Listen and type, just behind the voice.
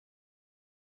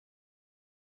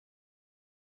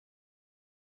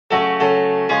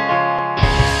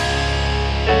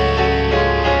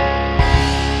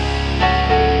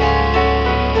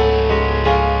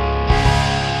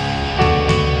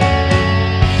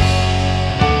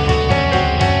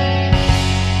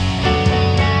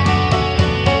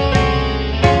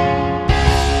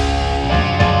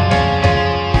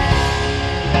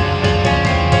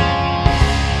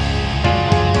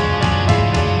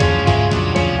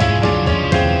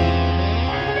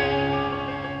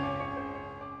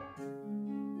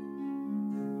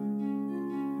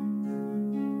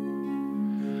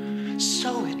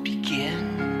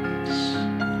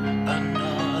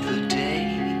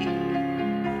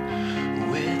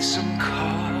some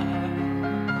cosmic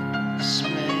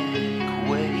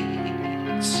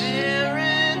weight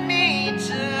tearing me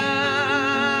down,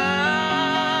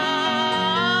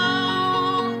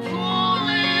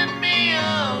 pulling me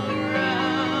around.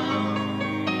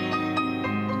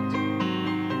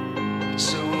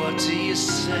 So what do you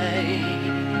say?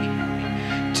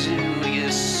 Do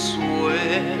you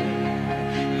swear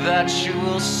that you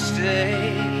will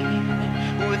stay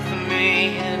with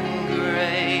me in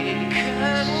gray?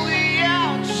 Can we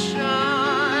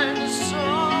outshine the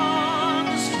sun,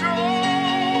 the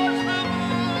stars, the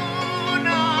moon?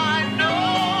 I know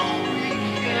we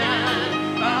can,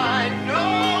 I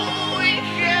know we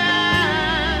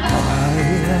can. I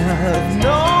have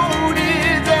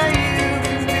noted that you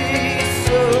can be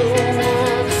so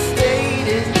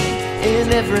understated in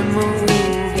every move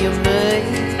you make.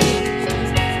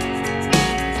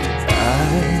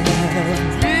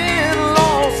 I've been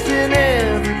lost in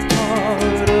every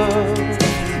part of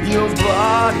your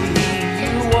body.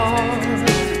 You are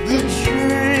the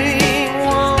dream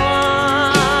while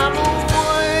I'm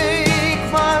awake,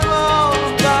 my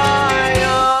lullaby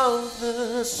of the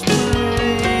springtime.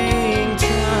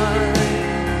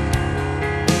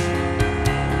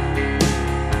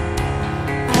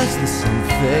 As the sun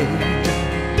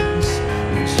fades,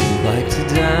 would you like to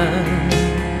dance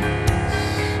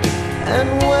and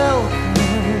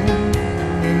welcome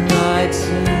the night's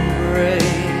embrace?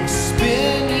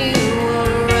 Spin you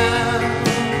around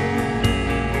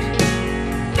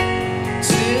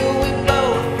till we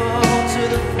both fall to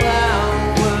the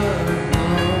flower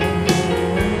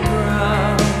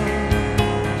ground.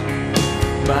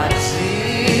 My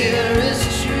dearest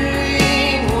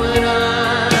dream when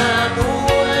I'm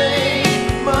awake,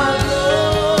 my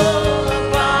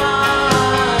lullaby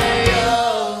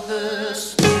of the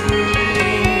springtime.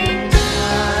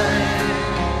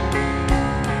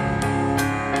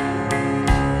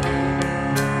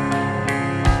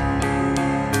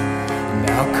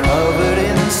 Now covered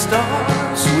in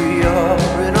stars, we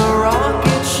are in a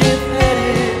rocket ship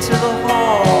headed to the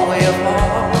hallway of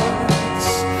hearts.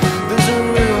 There's a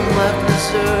room left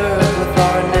reserved with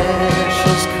our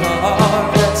initials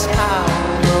carved. That's how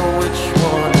we know which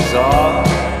one is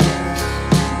ours.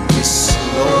 We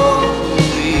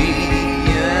slowly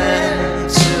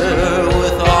enter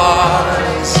with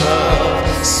eyes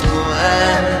of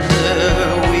splendor.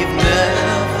 We've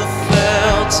never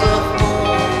felt a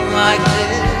home like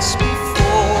this before.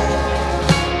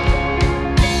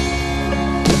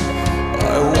 I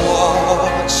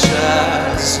watch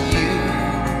as you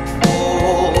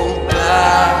pull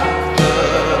back the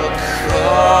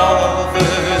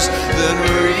covers, then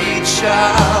reach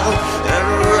out and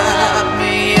wrap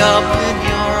me up in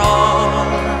your arms.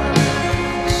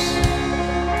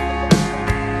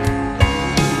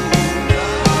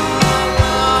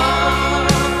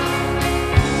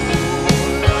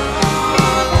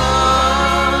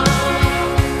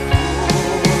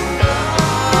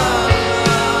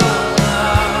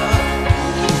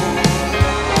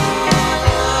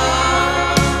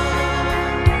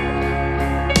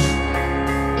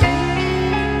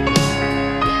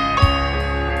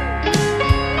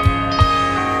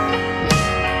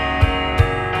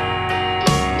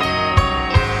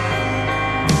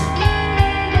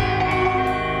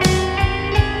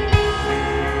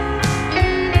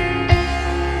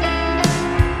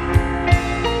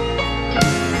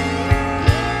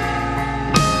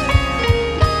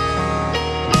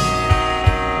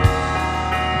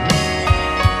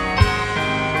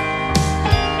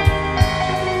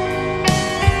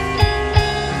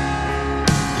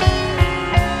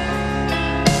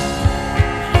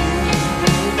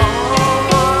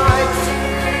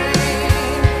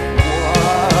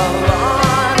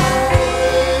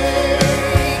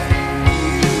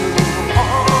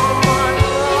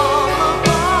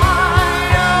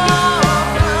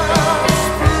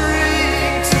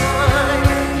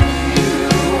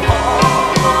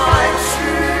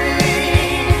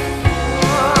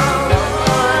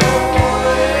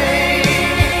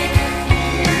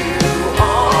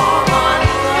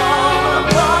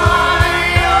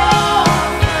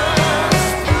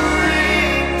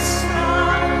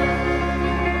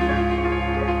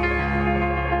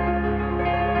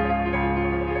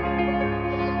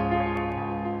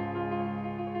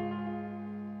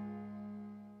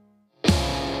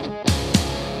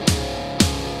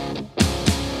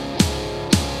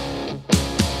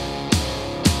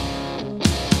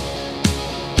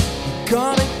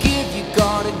 Gotta give, you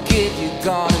gotta give, you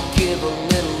gotta give a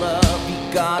little love. You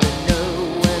gotta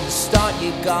know when to start,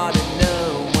 you gotta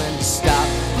know when to stop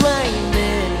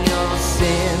blaming your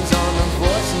sins on the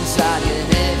voice inside your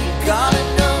head. You gotta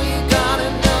know, you gotta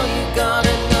know,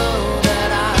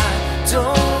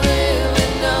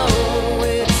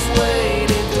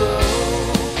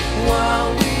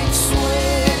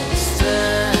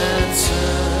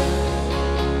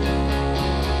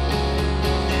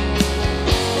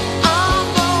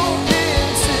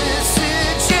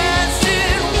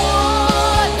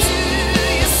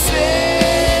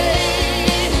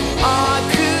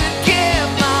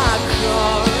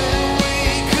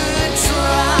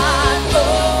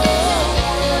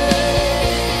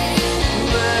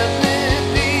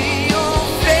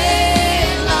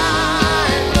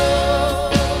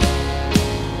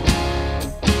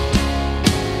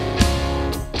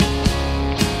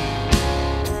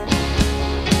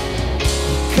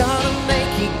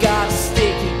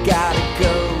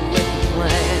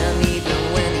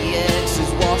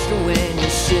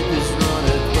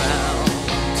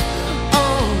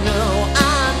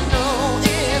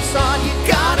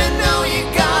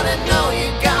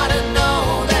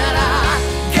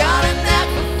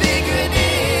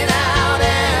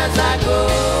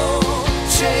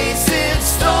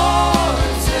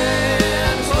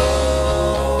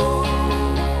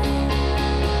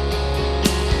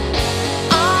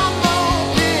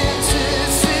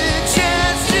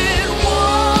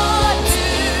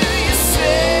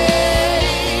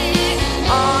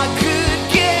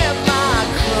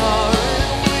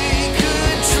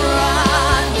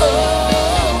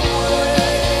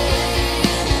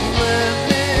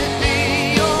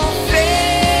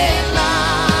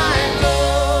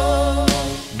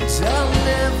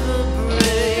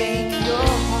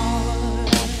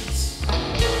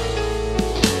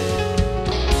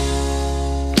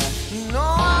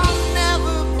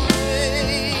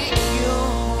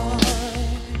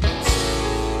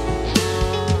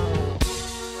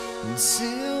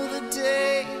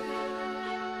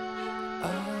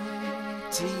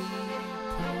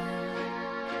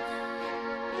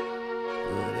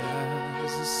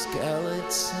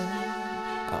 dancing.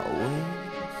 I'll wait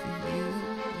for you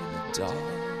in the dark.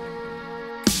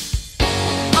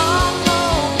 I'm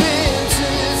open to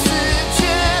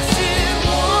suggestion.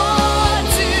 What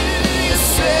do you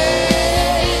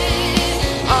say?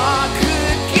 I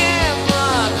could get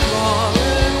my car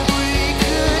and we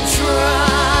could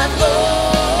drive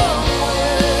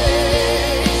away.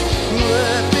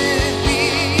 Let me be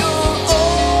your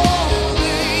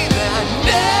only that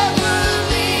never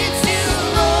leaves you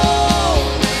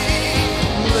lonely.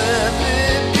 Let me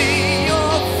be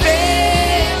your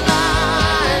favorite.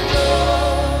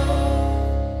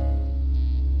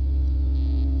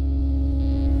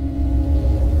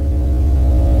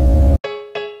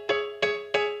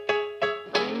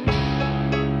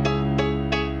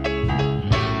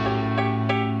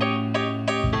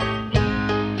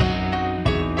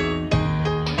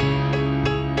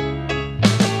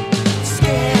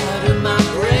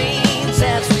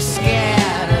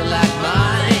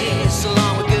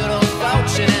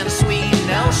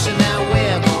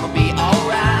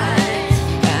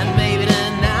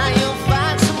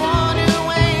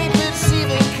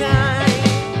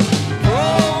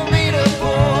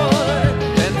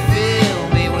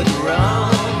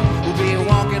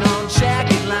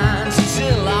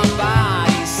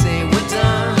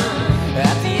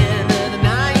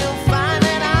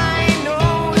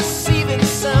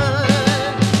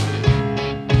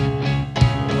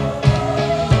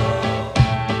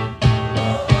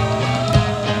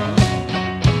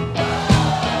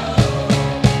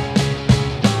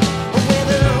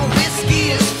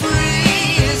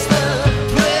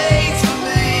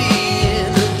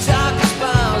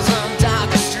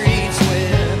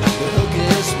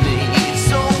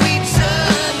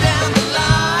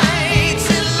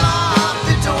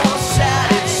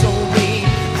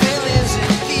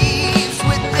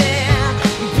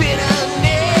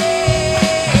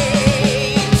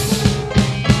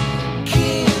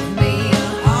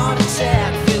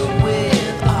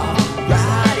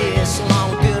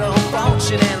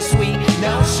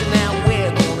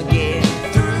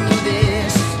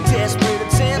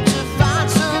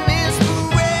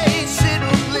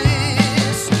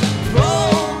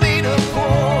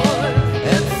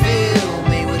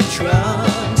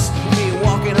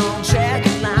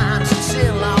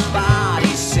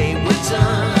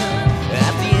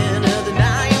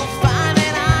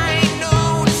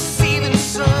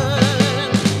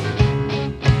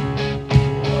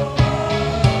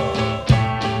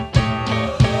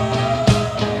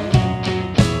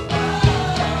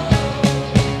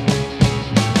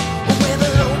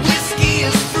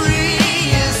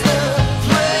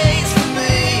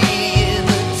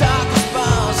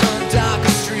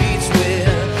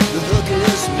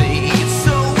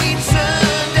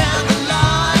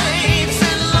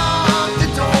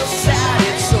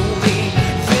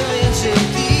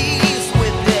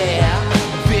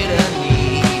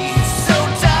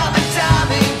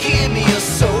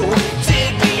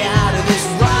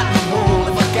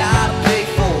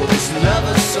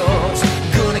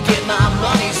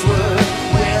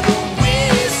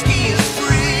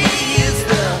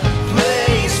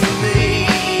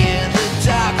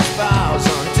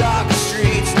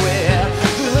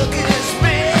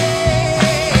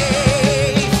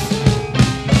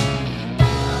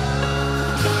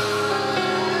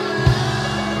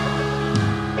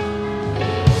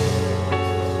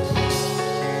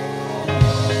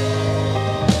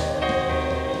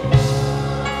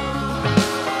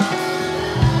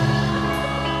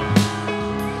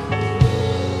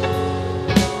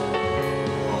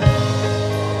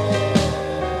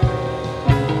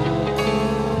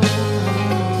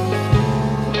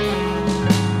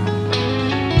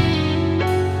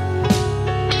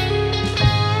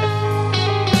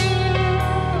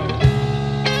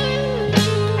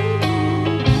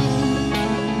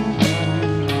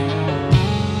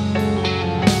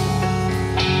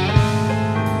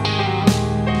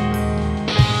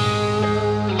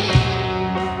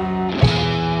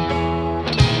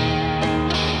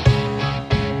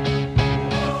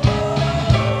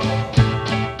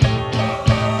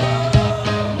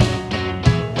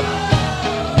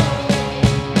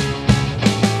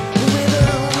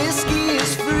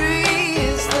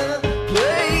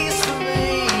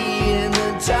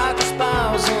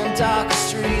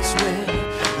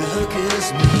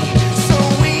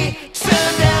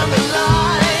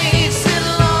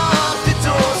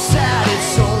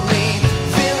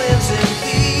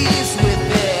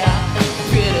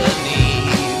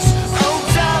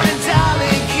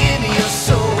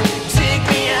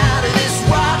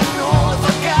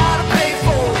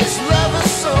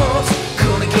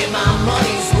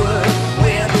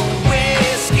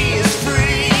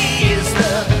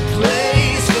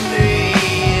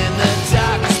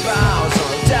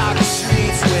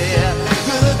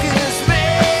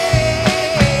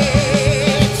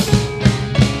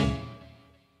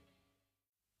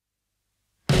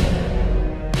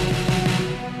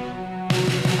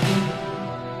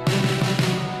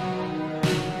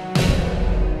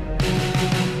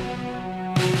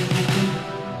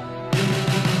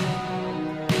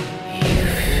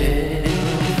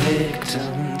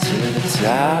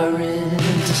 tyrant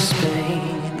to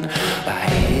Spain by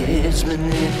his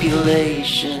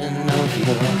manipulation of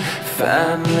your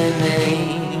family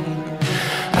name.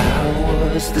 I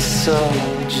was the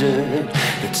soldier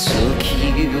that took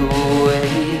you away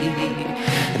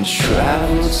and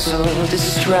traveled so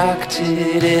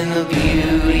distracted in the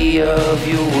beauty of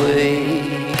your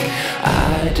wake.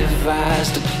 I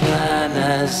devised a plan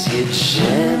as you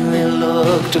gently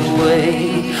looked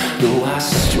away, though I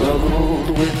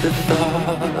struggled with the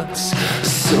thoughts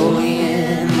solely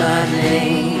in my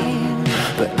name.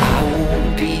 But I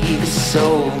won't be the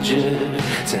soldier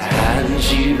to hand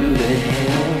you to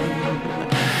him.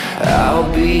 I'll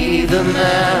be the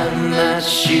man that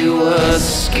you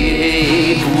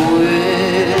escape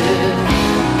with.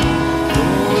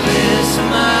 Oh, this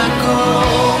might go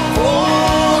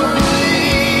poorly,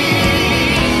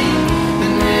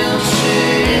 and he'll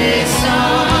chase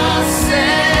us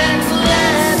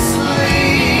endlessly.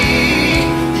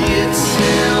 You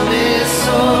tell me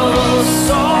so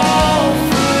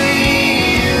softly,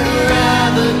 you'd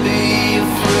rather be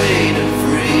afraid and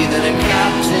free than a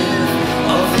captive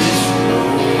of this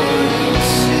royalty.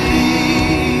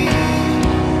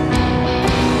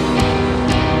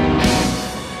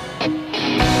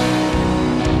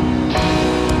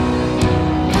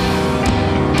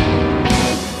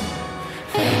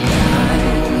 That night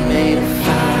we made a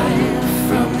fire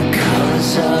from the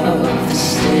colors of the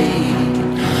state.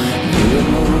 You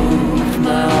removed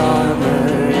my armor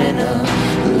in a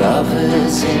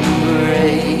lover's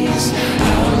embrace.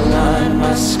 Outlined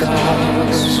my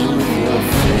scars with your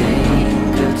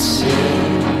fingertips.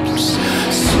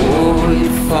 Swore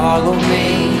you'd follow me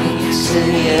to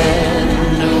the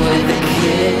end with a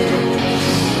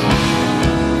kiss.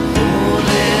 Oh,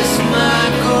 this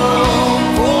might go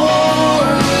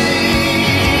poorly,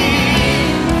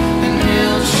 and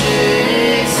he'll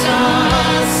chase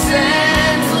us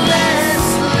endlessly.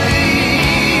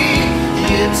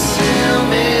 You tell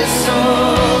me so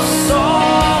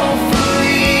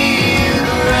softly, you'd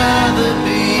rather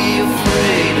be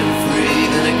afraid and free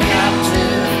than a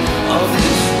captive of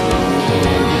this royalty.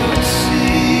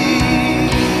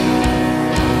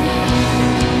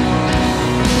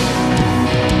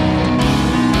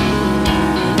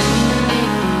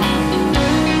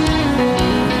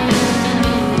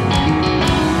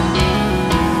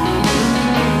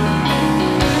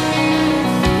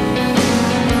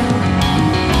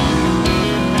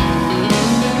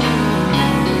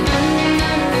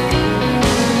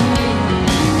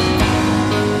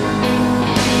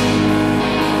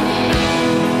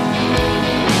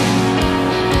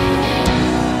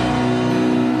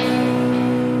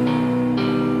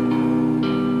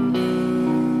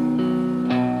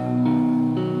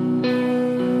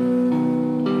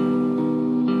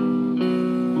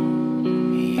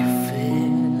 You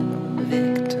fell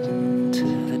victim to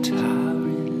the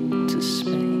tyrant to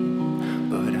Spain,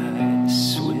 but I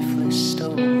swiftly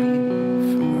stole you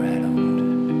from right under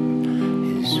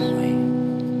his wing.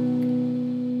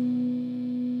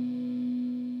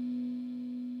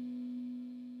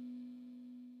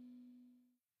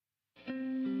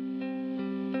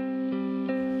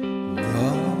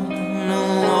 Run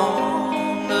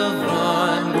along the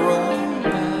vine-grown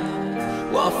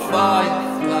path while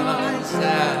fireflies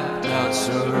act out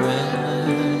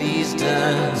serenity's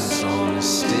dance on a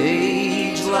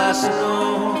stage last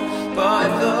known by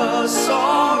the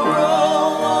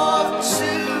sorrow of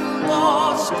two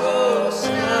lost ghosts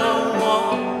now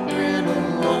wandering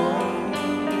alone.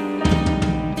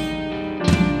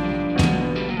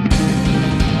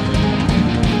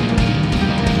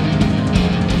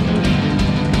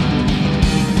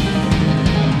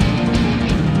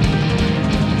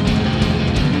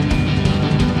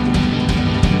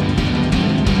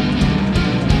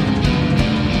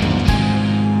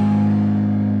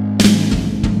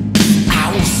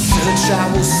 I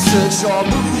will search all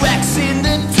the wrecks in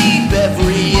the deep,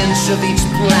 every inch of each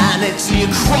planet till you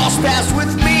cross paths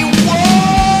with me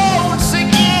once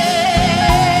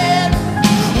again,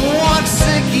 once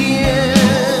again.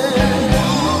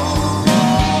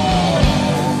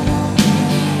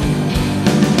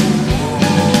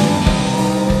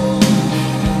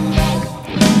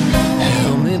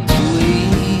 Help me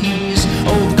please,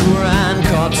 old grand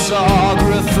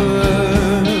cartographer,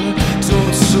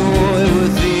 don't toy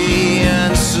with the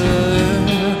answer.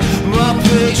 My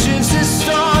patience is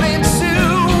starting to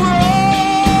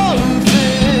run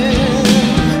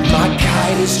thin.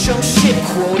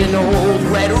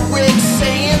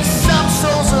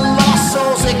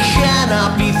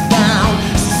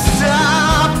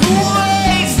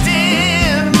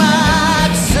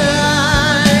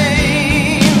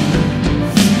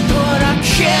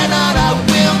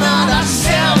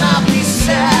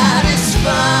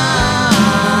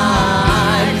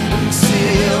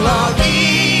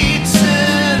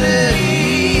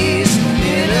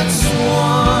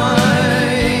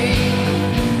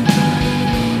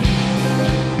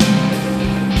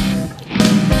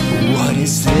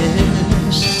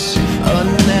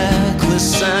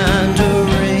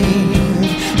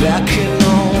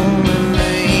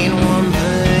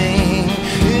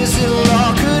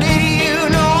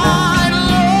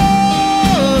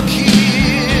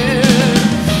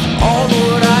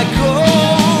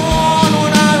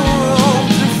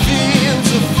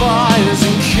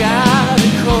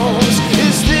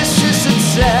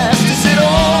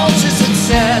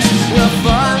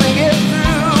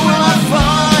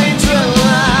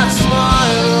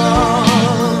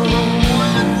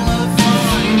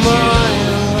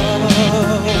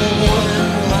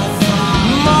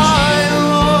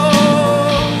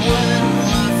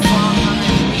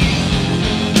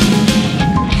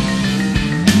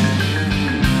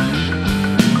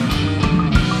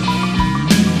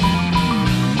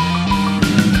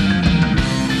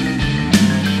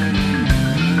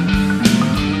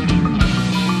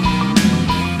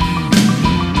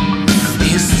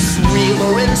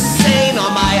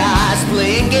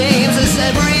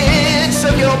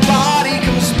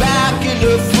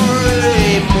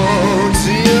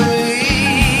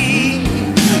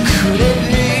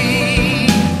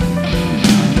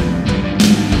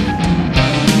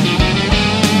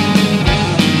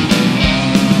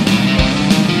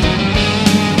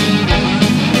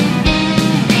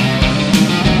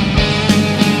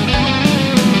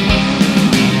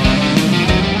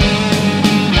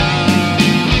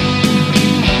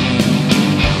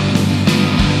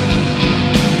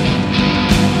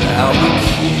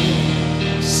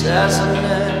 as a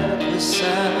necklace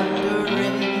and a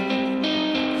ring,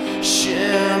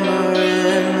 shimmer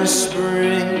in the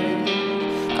spring.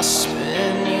 I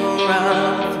spin you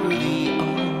around through the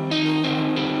unknown.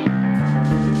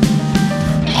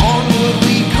 Onward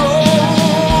we go,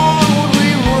 onward we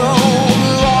roam,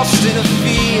 lost in a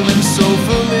feeling so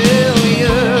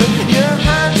familiar. Your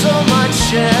hands on my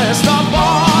chest, our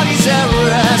bodies at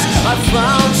rest. I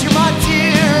found you, my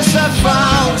dearest, I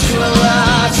found you at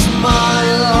last, my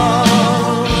love.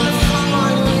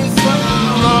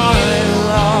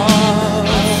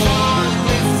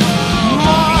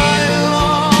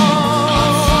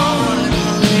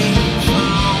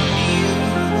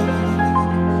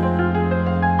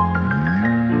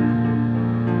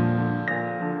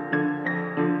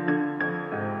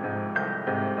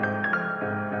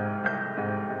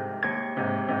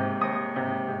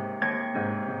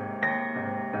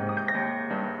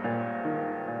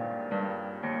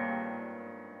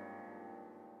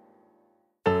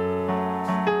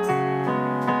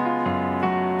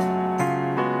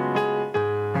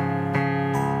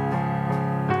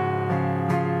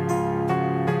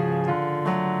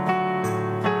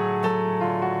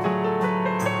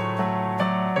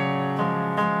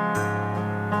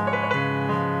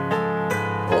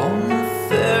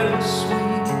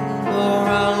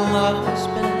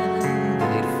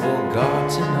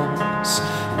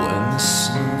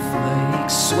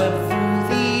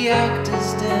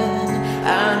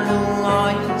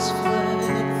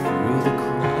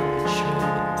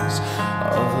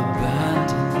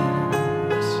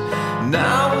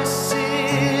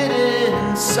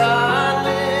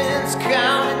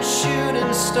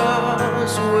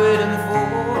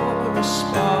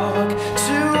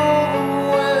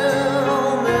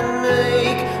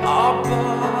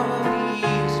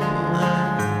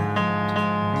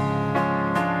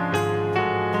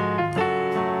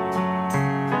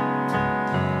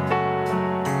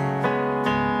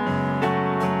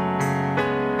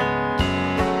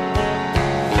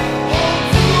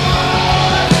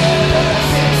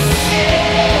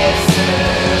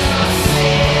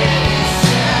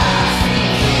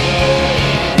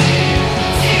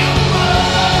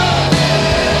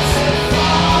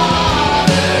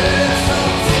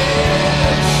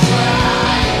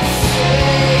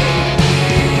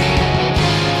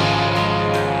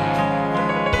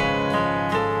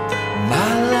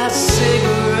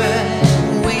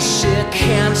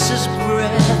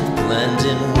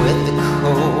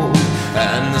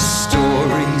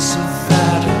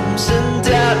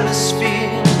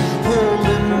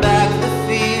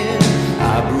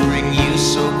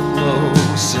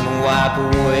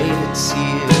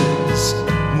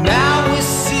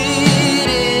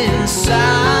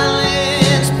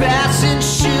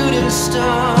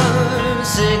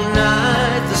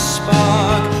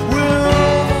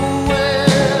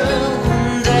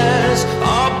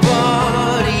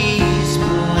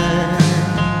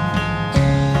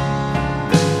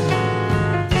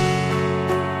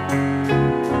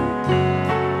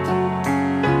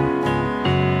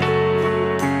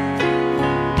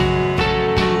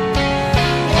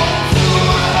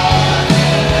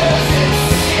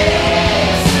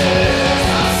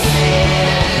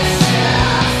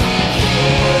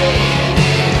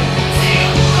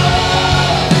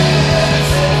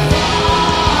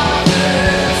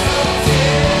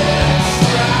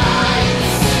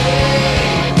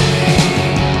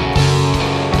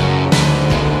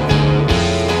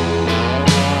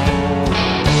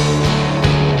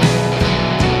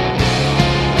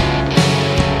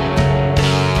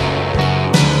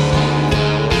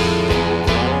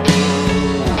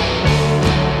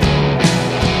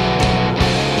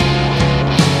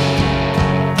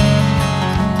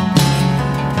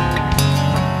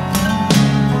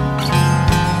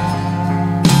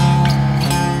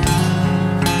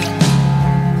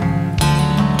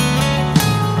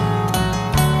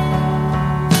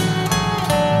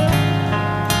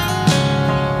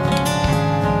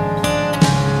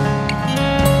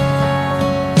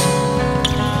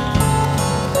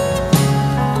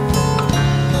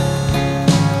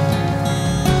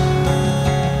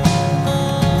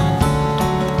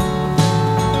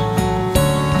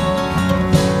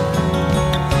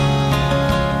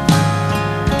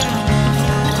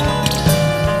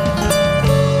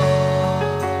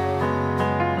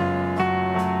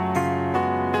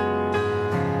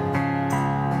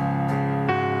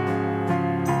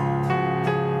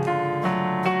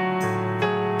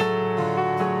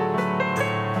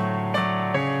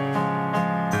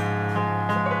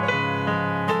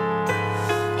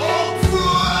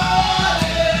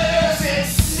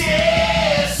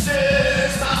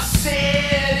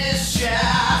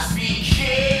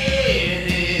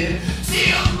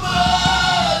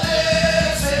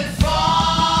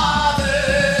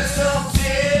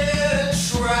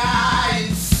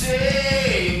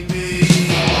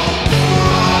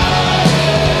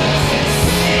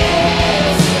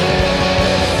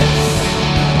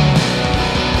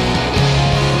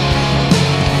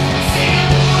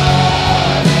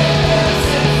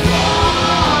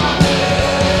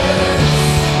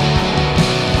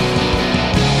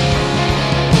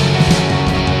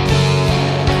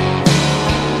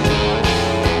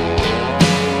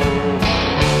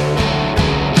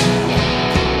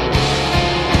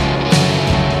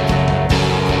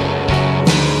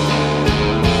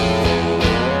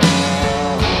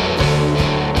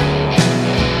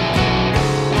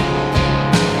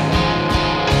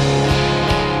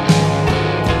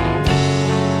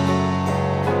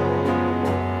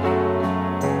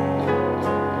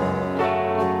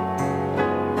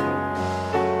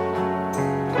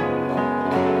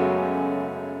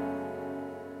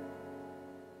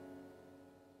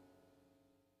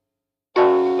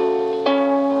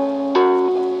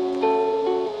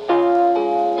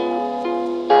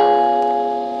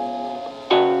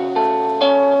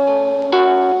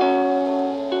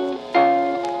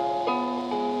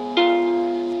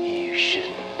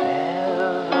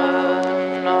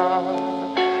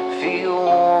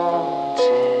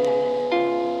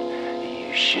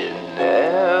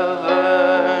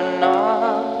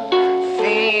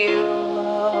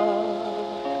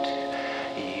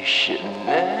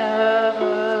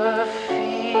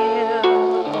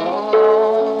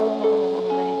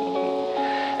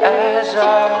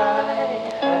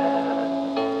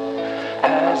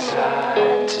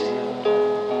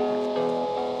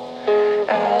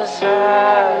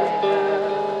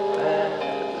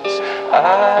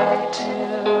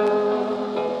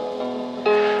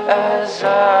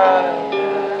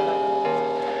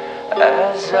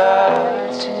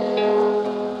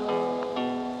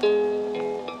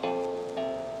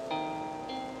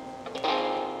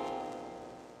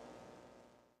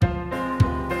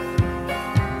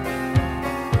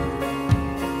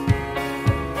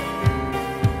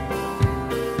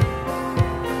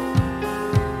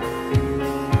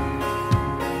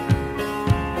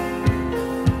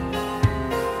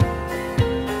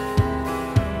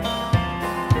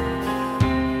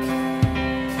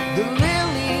 The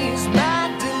lilies,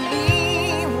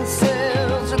 Magdalene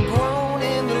cells are grown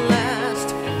in the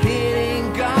last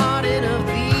hidden garden of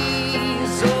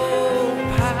these old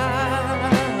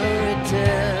pirate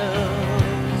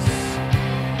tales.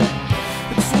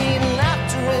 Between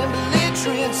laughter and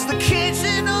belligerence, the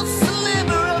occasional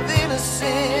sliver of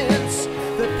innocence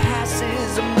that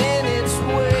passes a minute's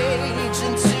wage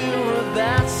into a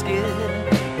basket.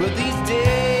 But these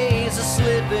days are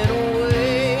slipping away.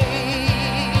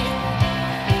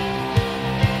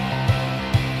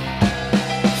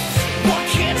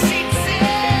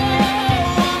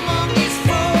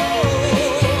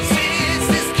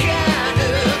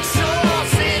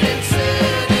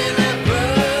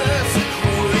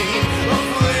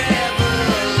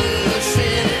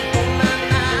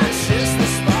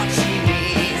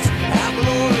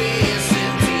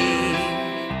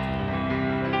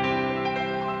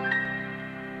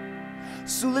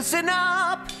 So listen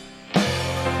up,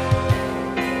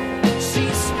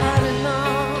 she's had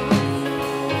enough.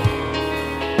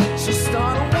 She'll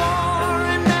start a war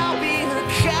and I'll be her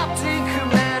captain,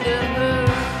 commander,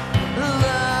 her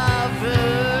lover.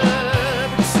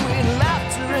 Between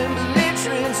laughter and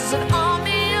belligerence is an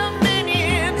army of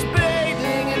minions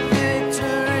bathing in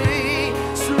victory,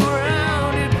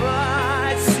 surrounded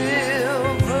by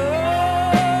silver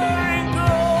and gold.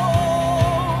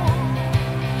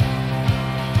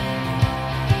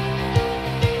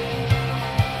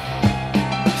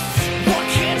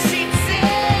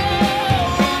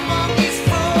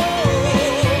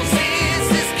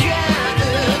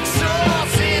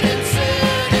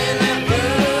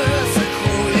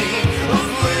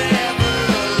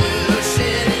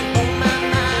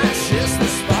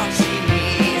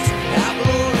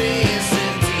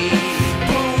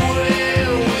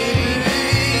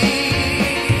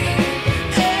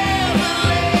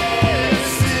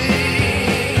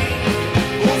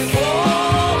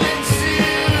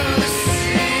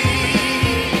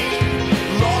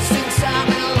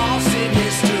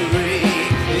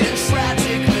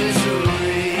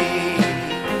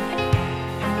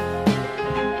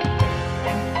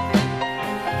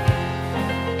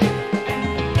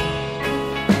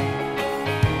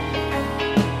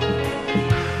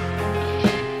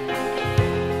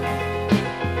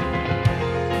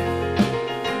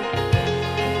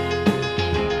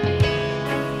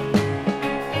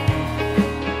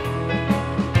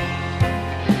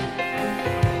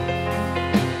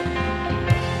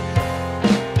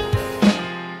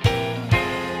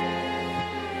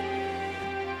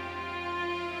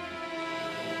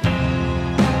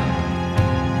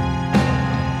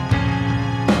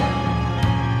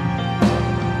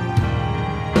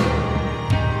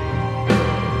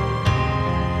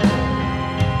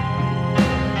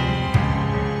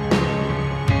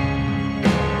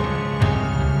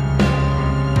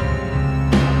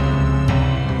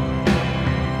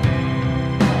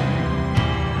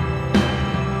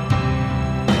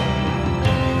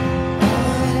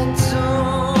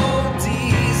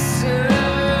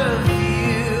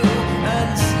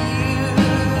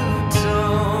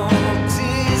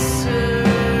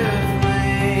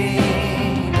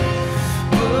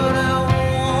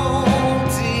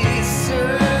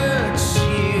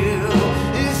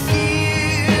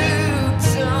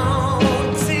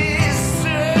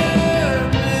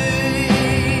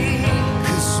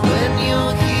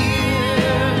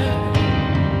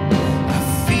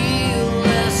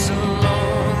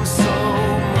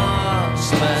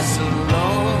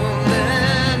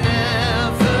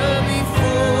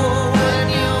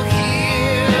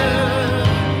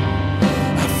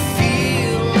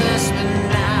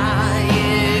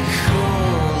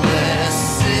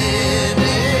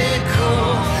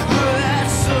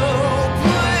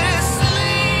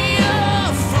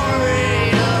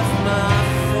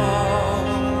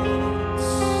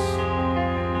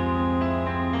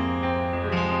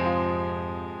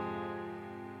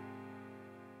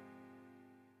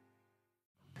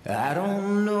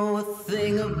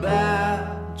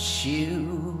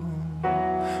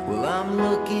 I'm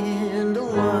looking to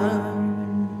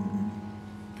learn,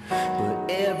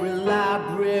 but every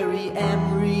library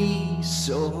and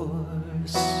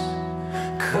resource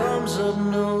comes up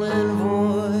null and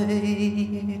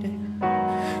void,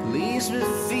 leaves me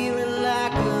feeling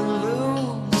like a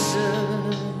loser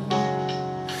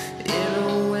in a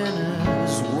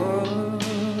winner's world,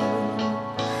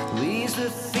 leaves me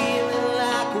feeling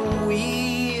like a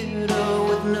weirdo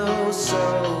with no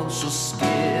social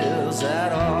skills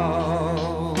at all.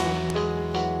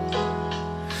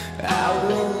 I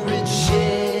won't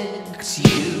reject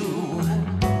you,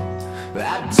 I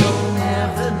don't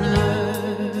have the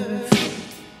nerve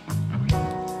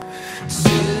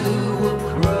to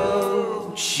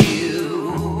approach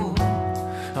you.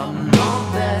 I'm not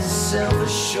that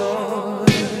self-assured.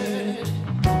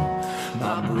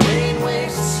 My brain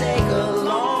waves take a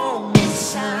long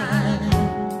time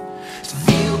to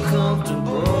feel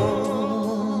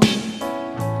comfortable,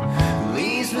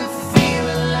 leaves me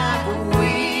feeling like a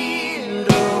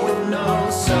weirdo with no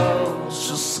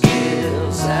social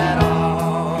skills at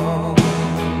all.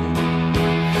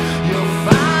 You'll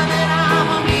find that I'm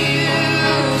amusing,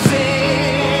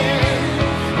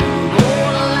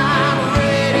 borderline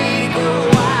ready to go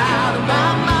out of my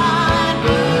mind.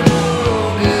 But oh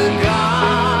good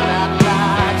God, I'd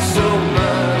like so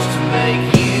much to make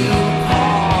you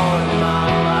part of my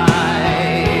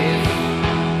life.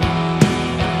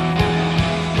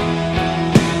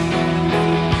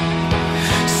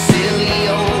 Silly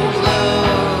old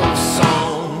love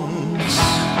songs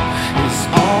is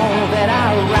all that I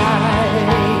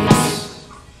write,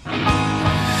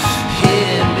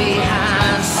 hidden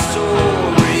behind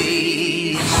stories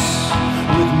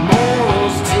with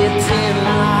morals dipped in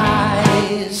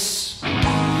lies.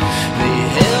 They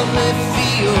help me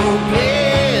feel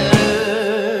better,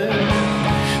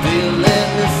 they let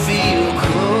me feel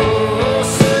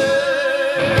closer,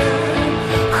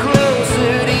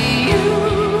 closer to you,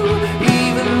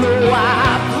 even though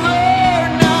I've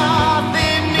learned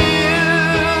nothing new.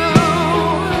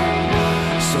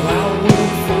 So I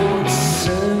won't force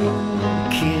a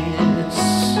kiss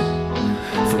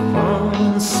for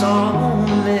months on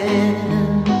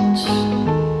end,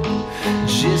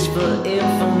 just for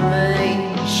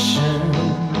information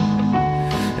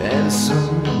and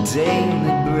some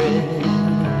daily bread.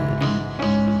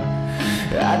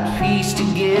 I'd piece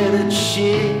together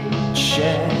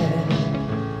chit-chat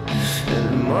and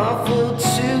muffle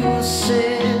 2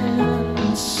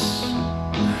 cents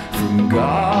from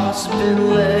gossiping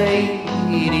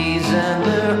ladies and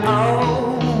their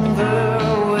overweight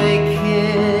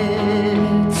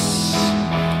kids.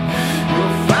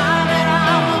 You'll find that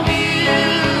I'm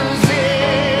amusing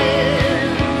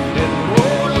and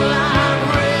borderline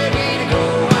ready to go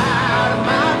out of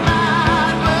my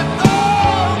mind. But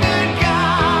oh good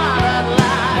God, I'd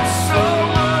like so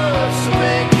much to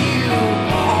make you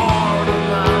part of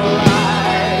my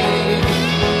life.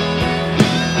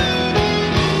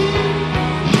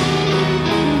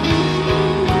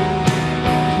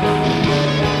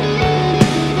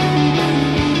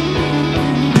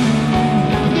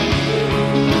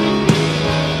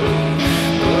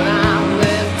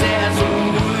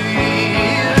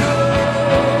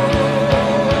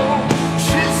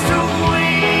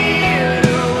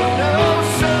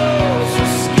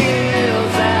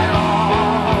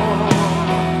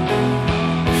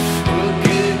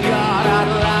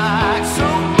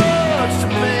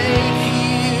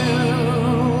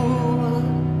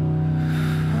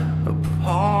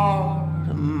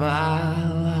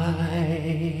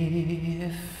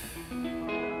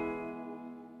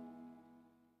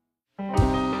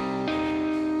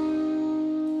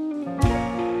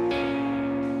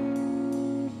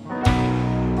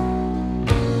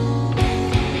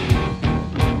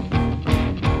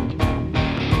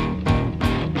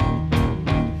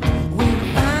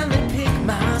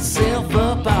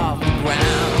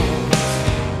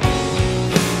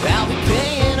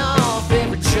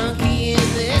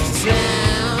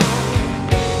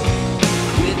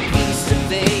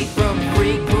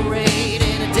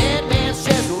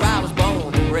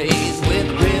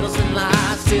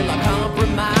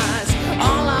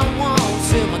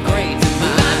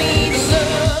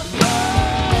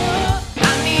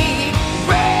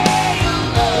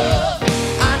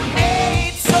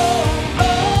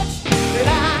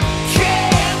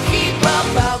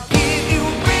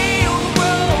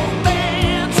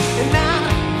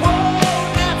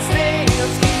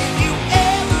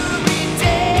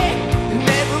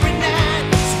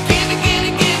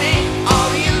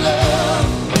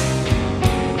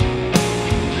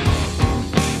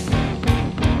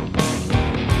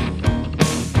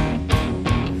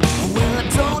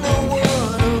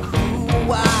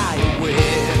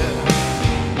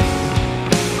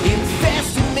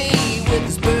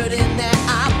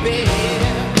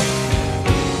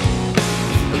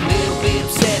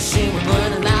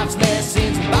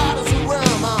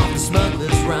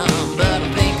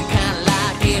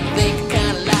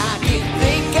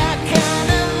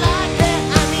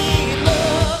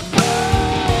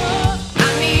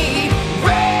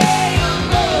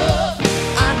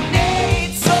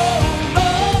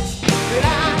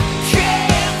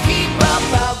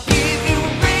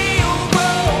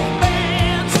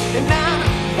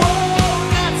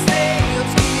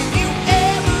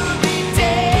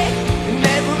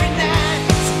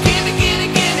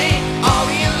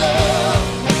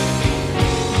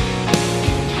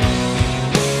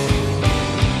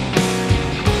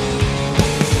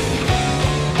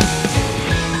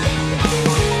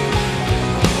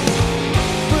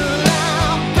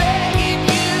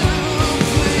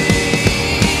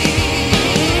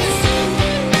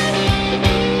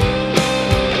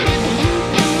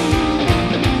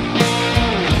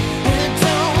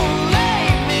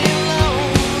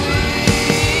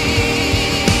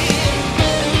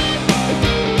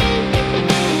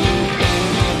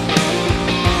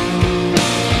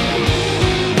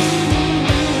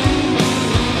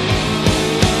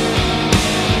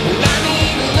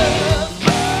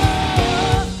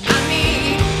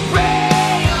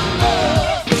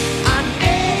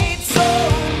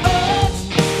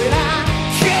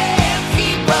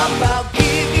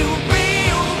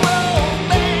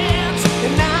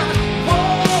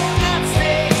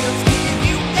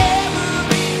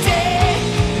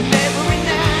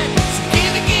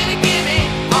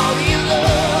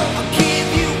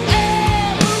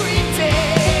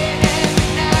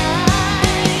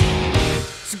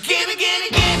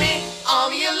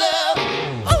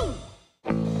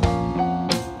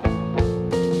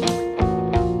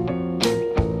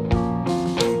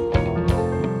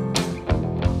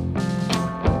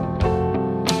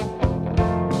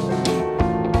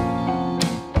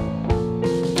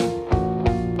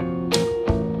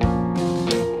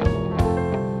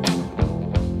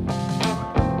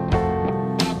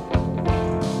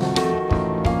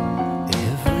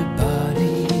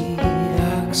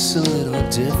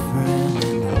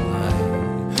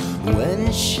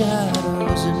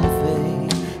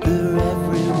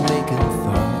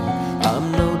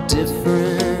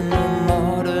 different, a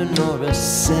modern or a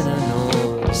sinner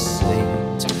nor a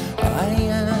saint. I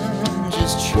am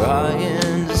just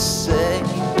trying to say,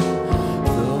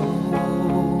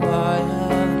 though I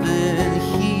have been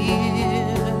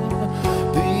here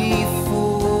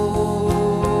before,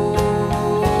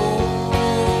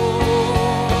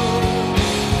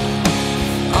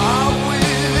 I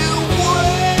will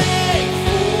wait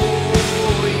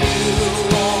for you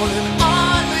on an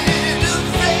island of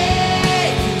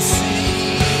vacancy.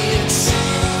 It's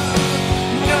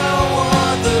no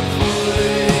other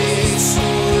place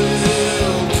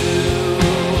will do.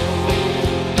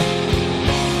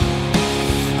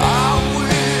 I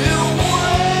will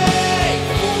wait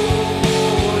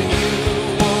for you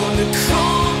on the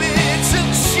comets of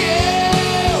children's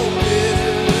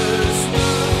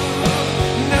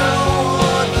moon. No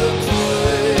other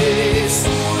place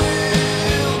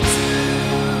will do.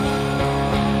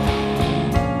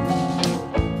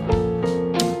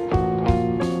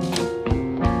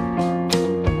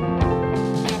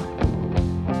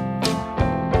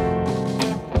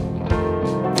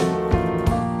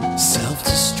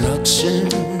 Self-destruction,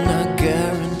 I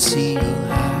guarantee you'll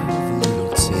have a little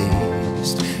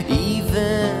taste,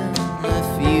 even if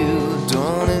you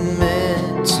don't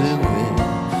admit to it.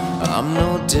 I'm no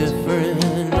different,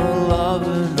 no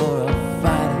lover nor a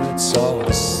fighter, it's all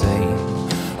the same.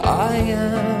 I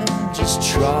am just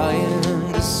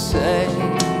trying to say,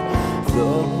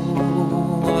 though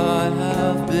I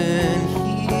have been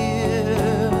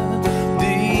here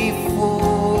before,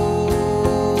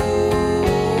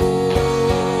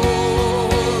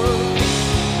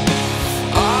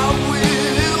 I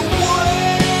will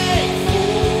wait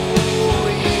for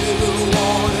you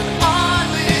on an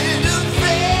island of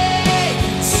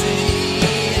vacancy.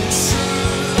 It's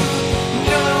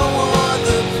no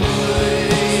other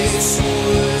place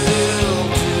will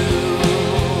do.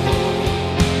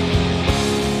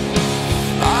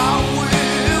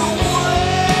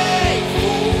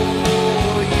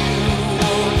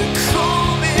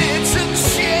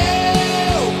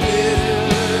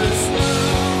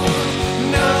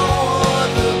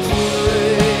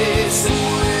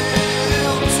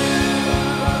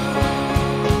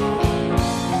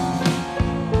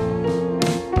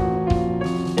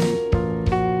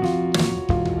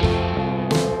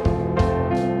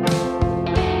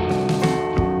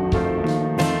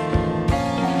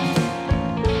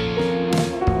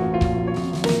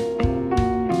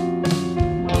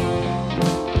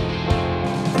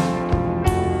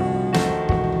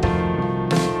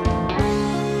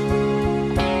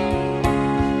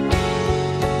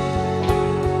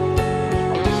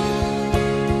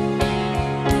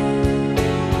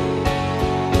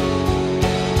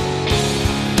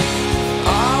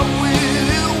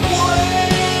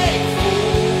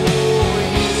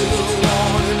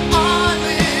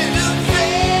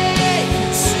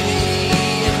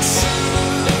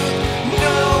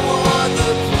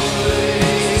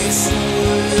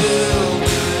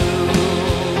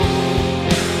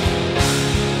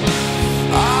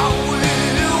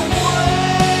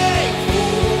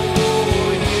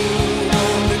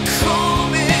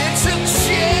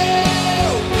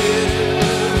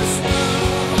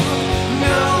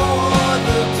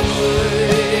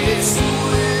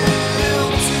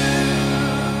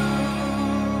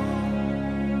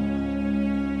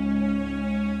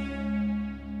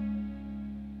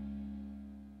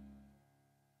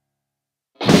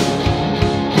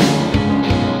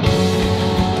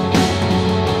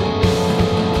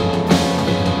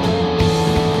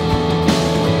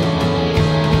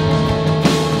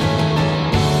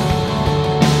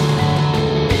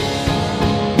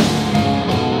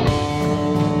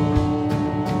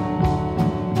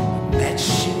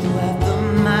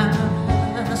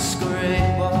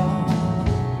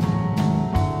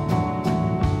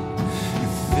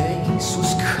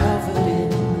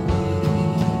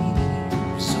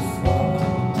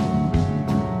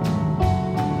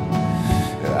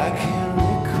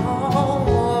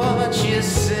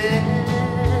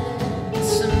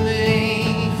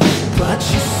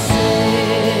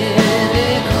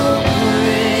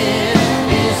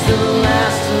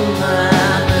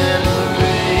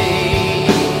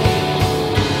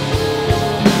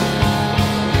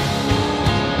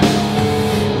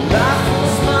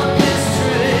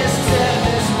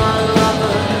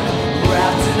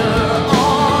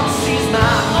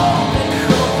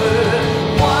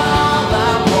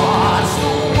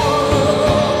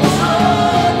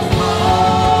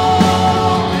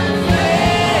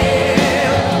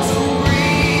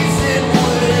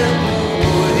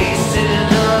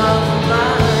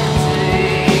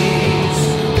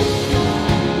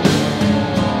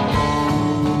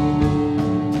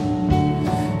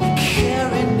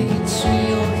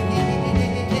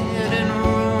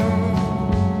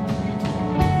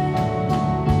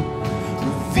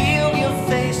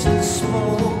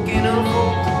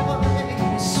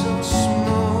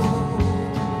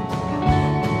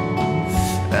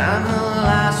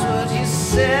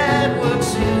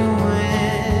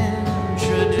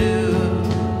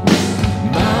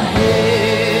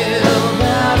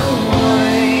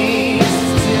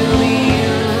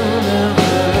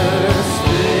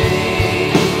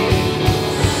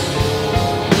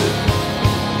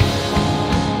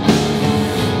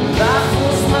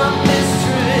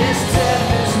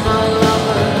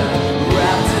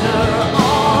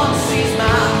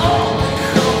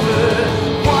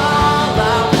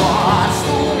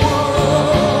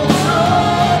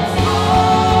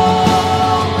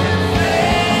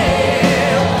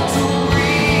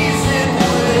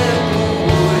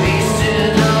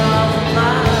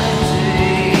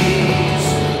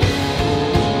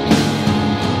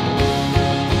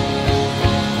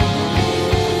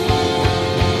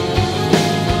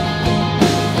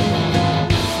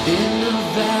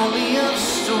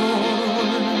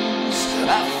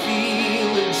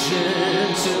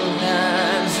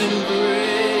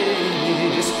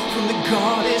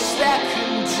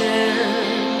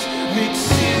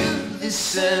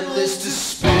 this endless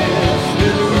despair and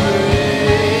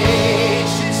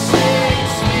rage. It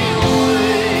takes me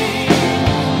away.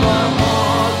 My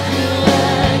heart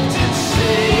collected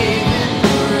saving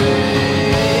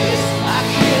grace. I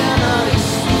cannot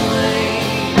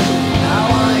explain how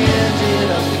I ended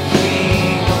up the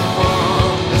king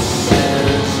among the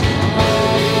sinners and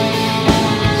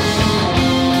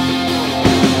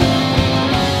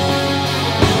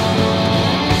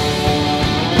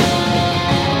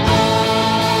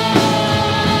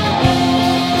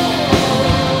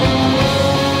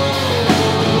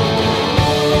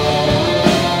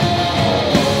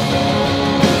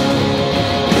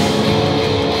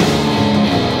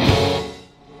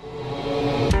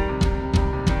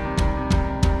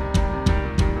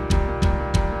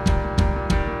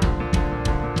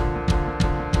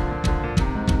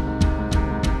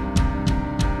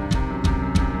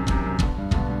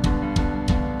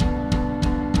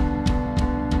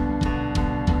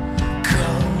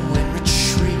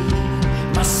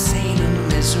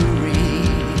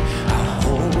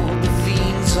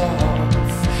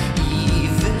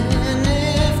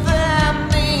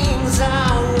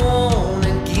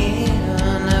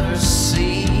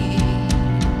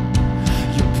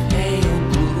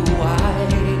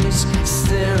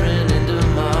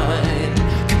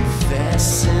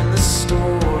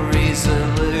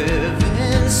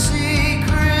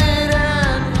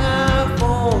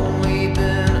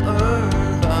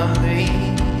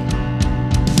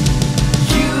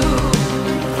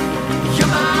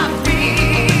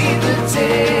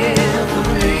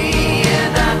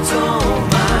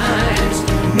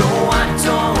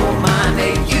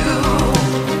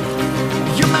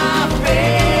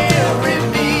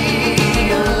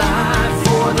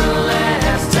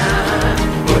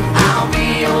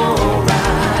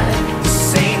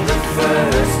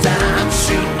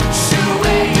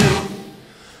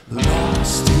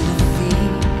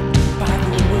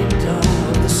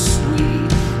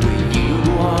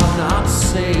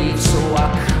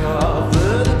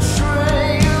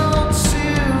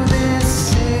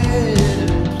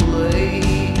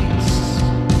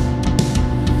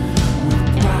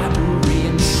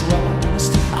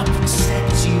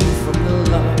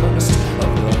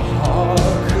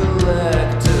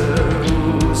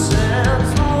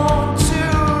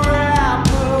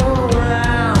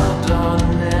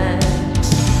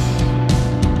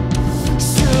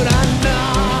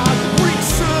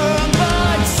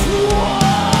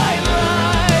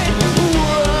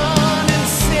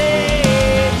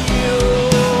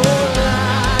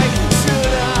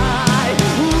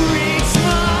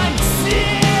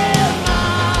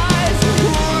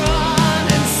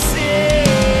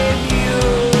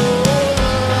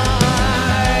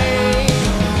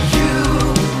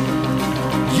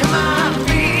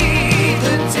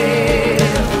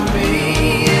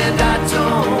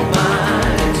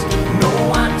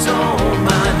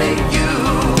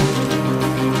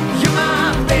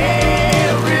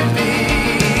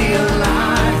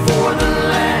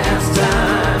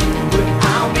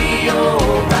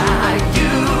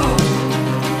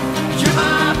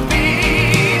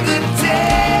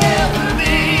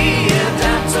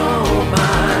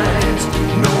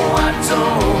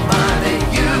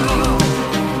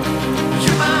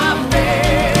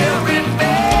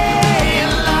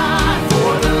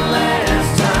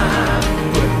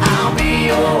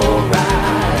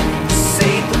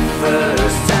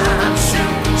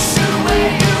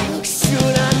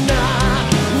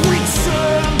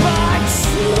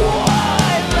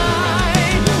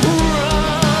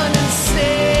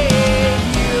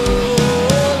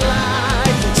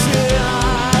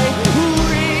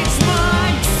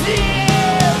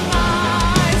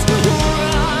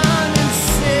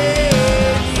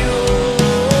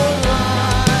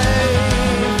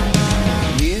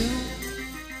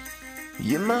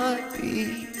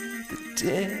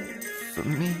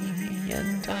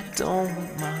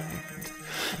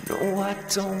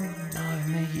don't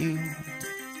mind you.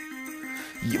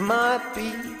 You might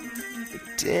be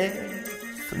dead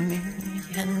for me,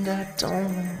 and I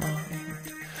don't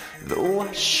mind, though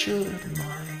I should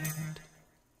mind.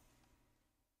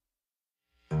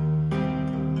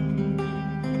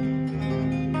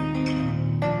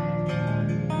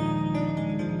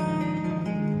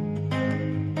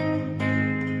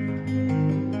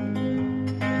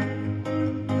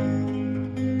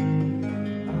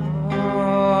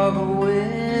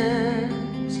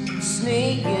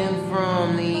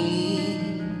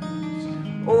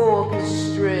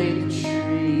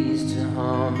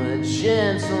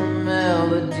 Gentle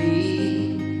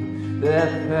melody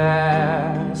that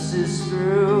passes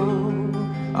through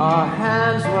our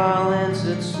hands while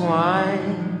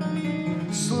intertwined,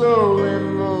 slowly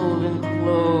moving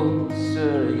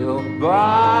closer, your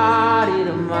body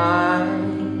to mine,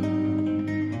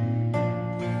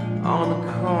 on the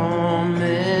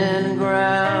common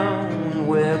ground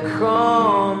where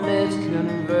comets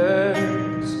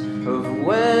converse of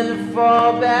when to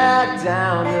fall back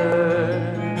down to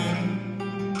earth.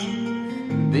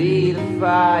 Be the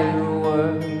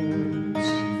fireworks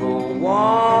for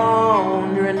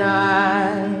wandering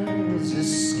eyes,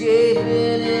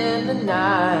 escaping in the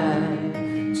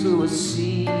night to a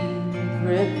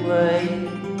secret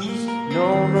place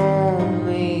known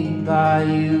only by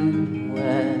you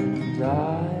and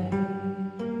I.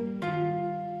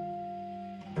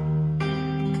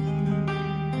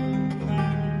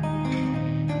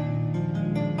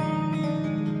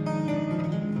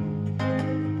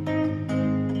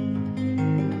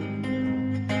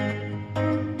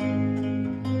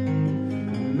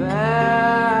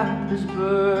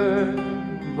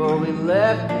 But we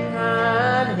left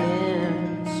behind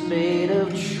hints made of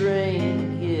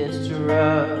trinkets to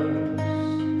rust,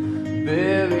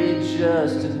 buried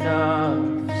just enough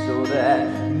so that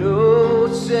no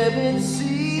seven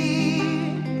sea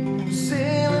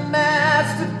sailing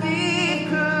master thief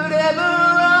could ever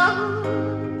run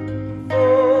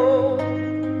for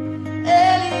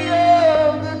any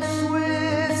of the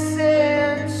twists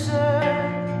and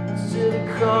turns to the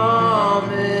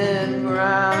common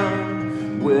ground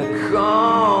where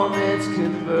comets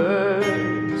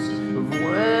converse of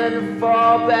when to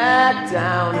fall back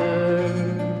down earth,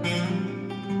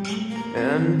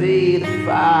 and be the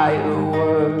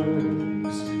fireworks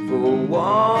for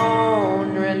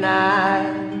wandering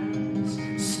eyes,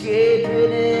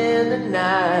 escaping in the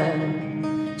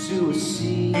night to a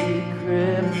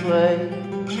secret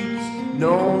place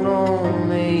known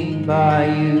only by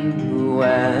you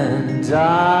and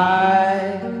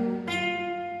I.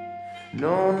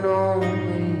 Known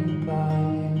only by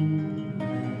you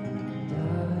and I.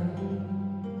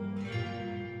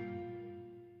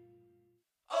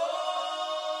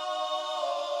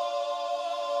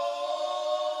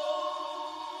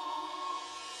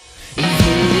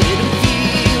 Hidden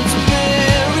fields of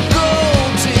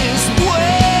marigolds is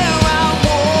where I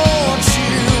want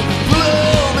you.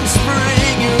 Bloom and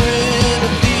spring, you're in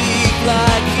a deep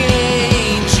like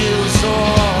angels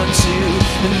on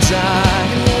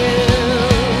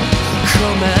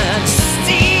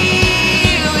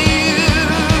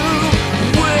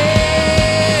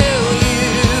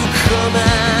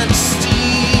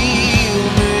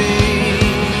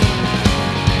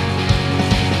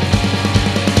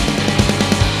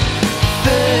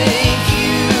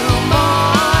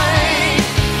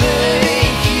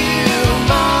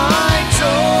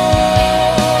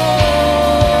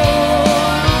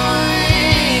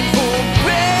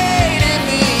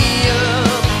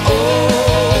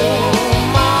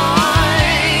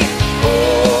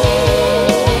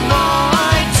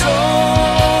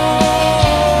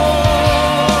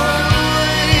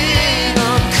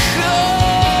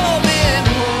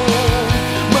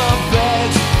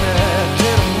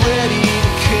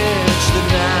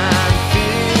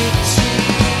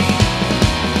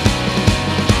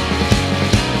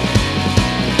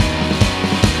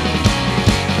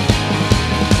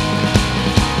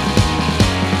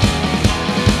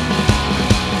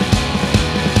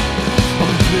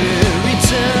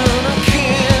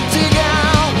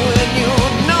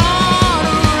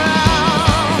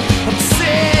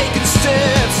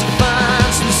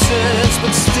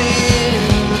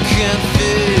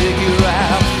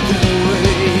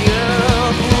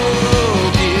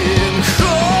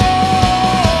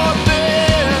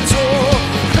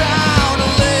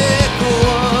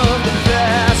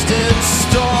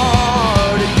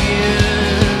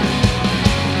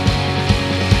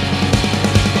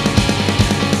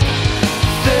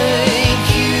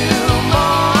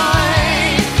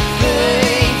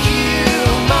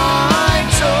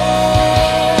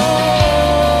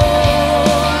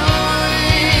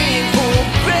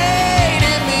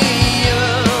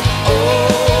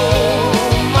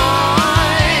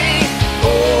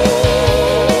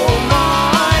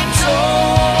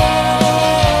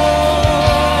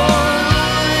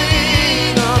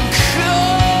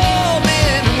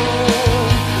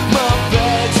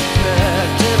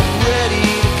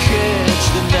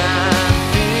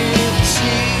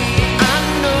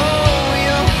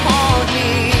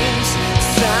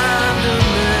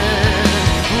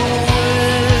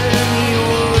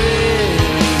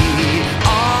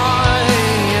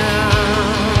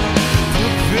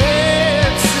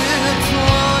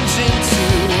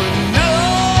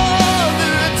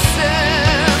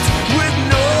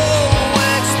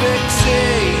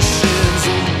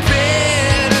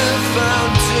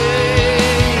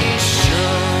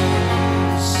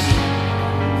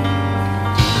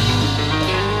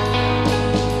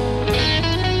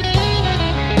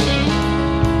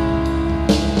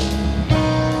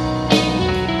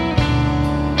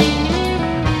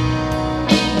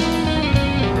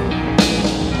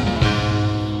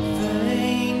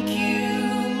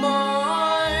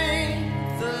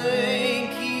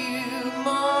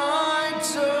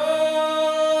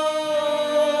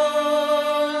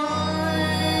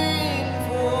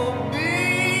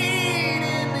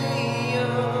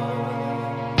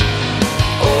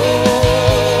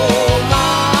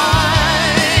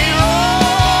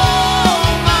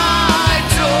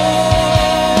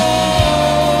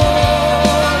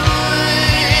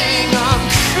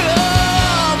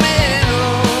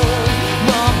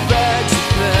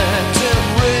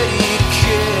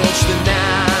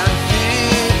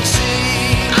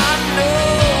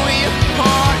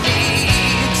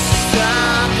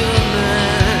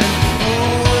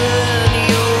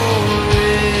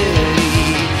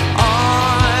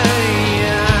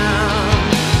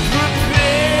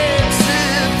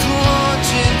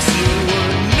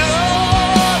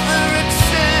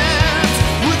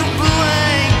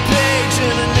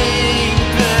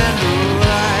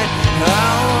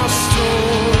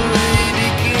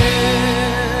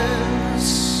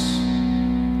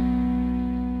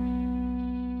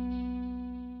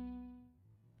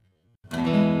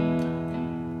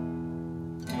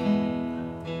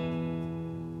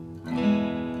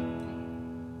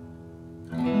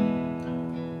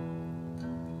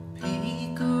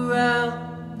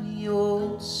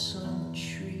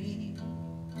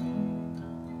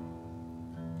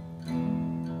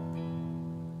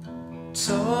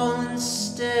Tall and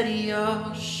steady,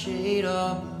 your shade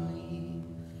of belief.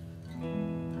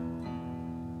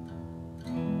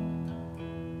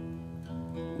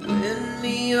 Win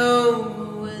me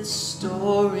over with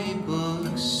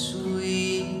storybooks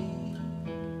sweet.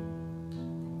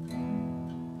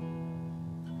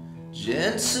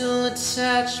 Gentle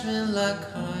attachment like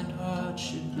kind hearts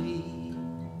should be.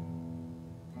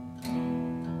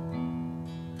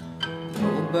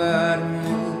 Nobody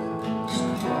moves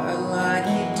quite like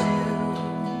you do.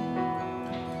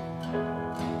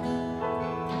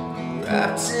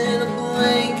 Wrapped in a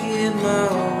blanket, my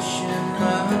ocean,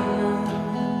 my moon.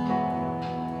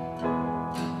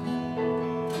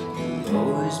 You'll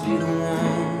always be the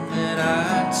one that I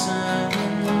turn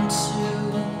to.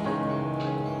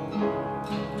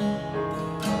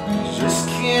 Just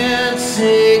can't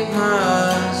take my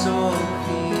eyes off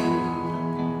you.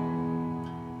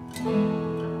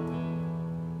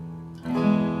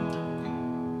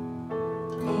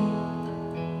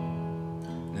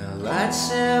 Now lights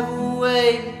have a way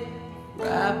of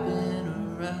wrapping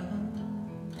around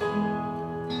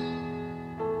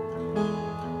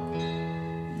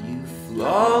you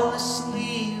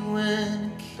flawlessly when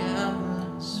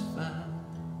cameras found.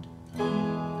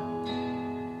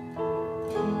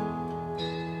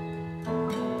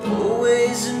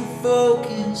 Always in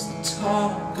focus, the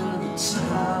talk of the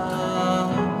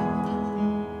town.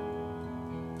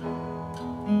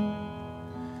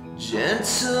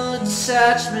 Gentle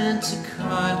attachment to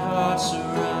kind hearts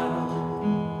around.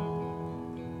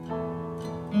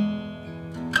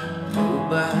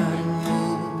 Nobody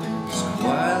moves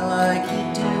quite like you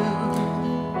do.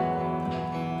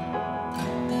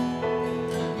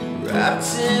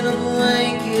 Wrapped in a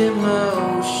blanket, my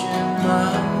ocean, my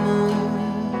moon.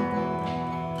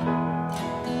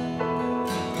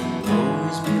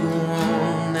 Always be the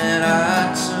one that I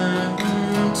turn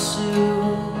to.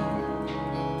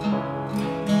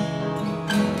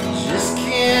 Just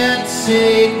can't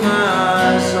take my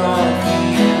eyes off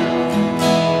you.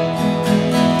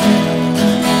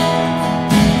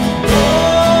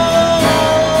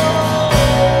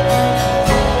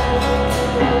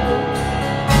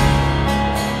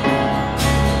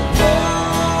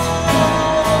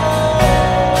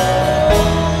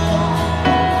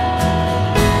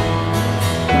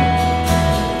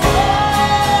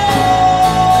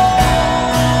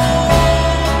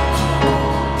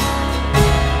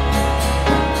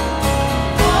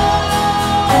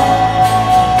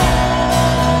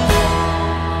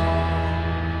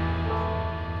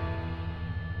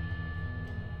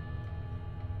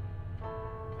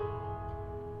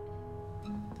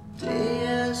 Day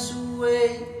has a way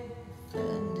of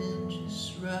ending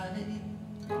just right.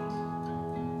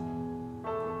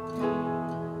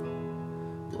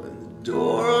 When the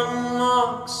door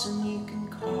unlocks and you can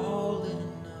call it a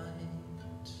night.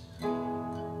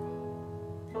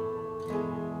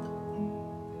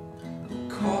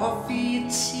 Coffee,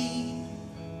 tea,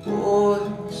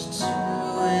 boils to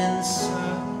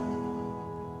inside.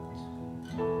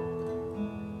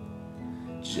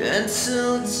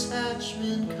 Gentle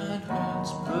attachment, kind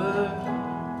hearts burn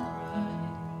bright.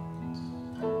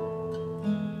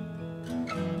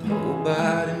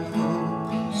 Nobody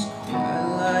moves quite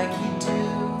like you do.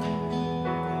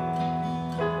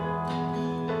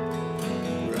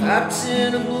 Wrapped in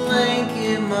a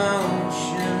blanket, my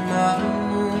ocean, my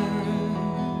moon.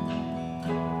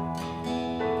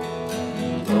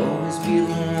 You'll always be the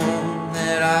one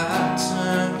that I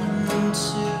turn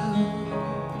to.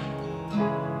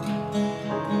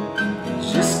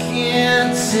 Just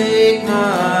can't take my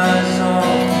eyes off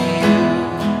you.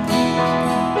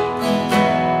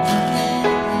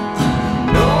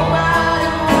 Nobody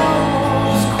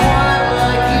moves quite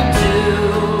like you do.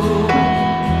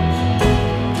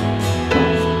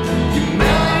 Your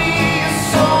melody, your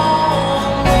song,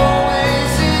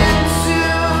 always in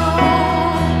tune.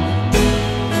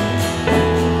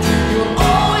 You'll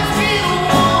always be the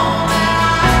one that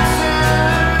I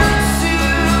turn to.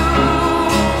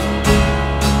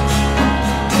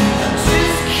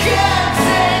 Just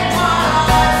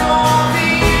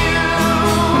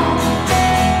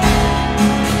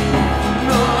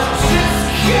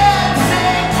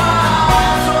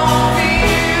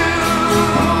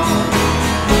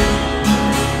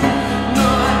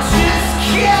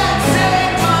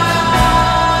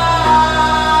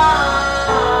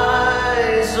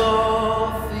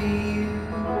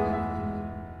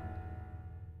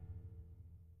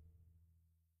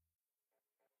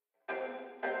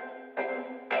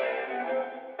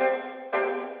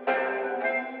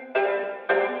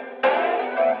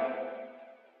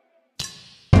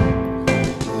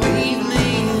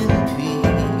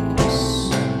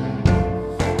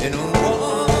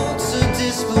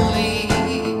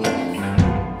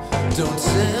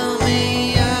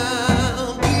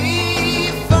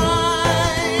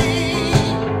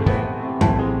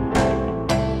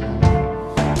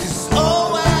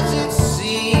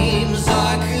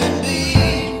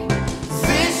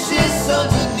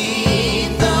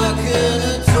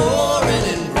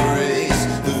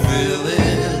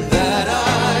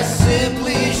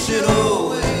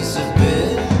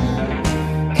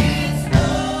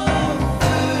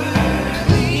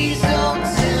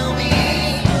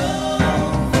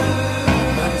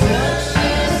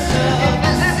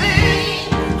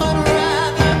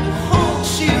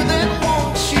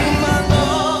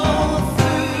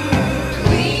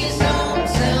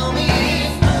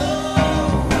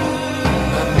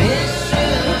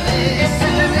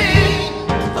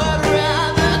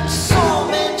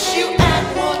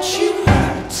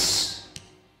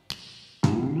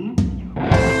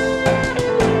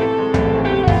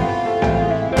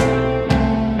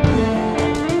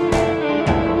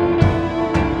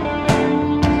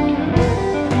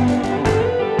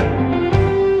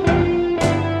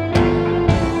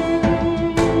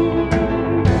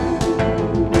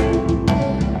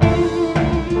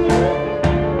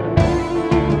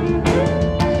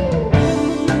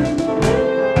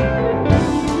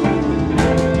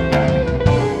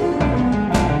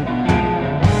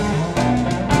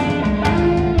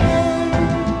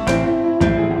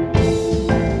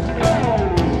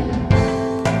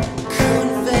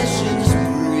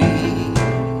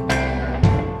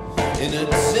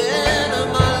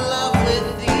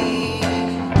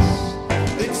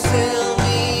sail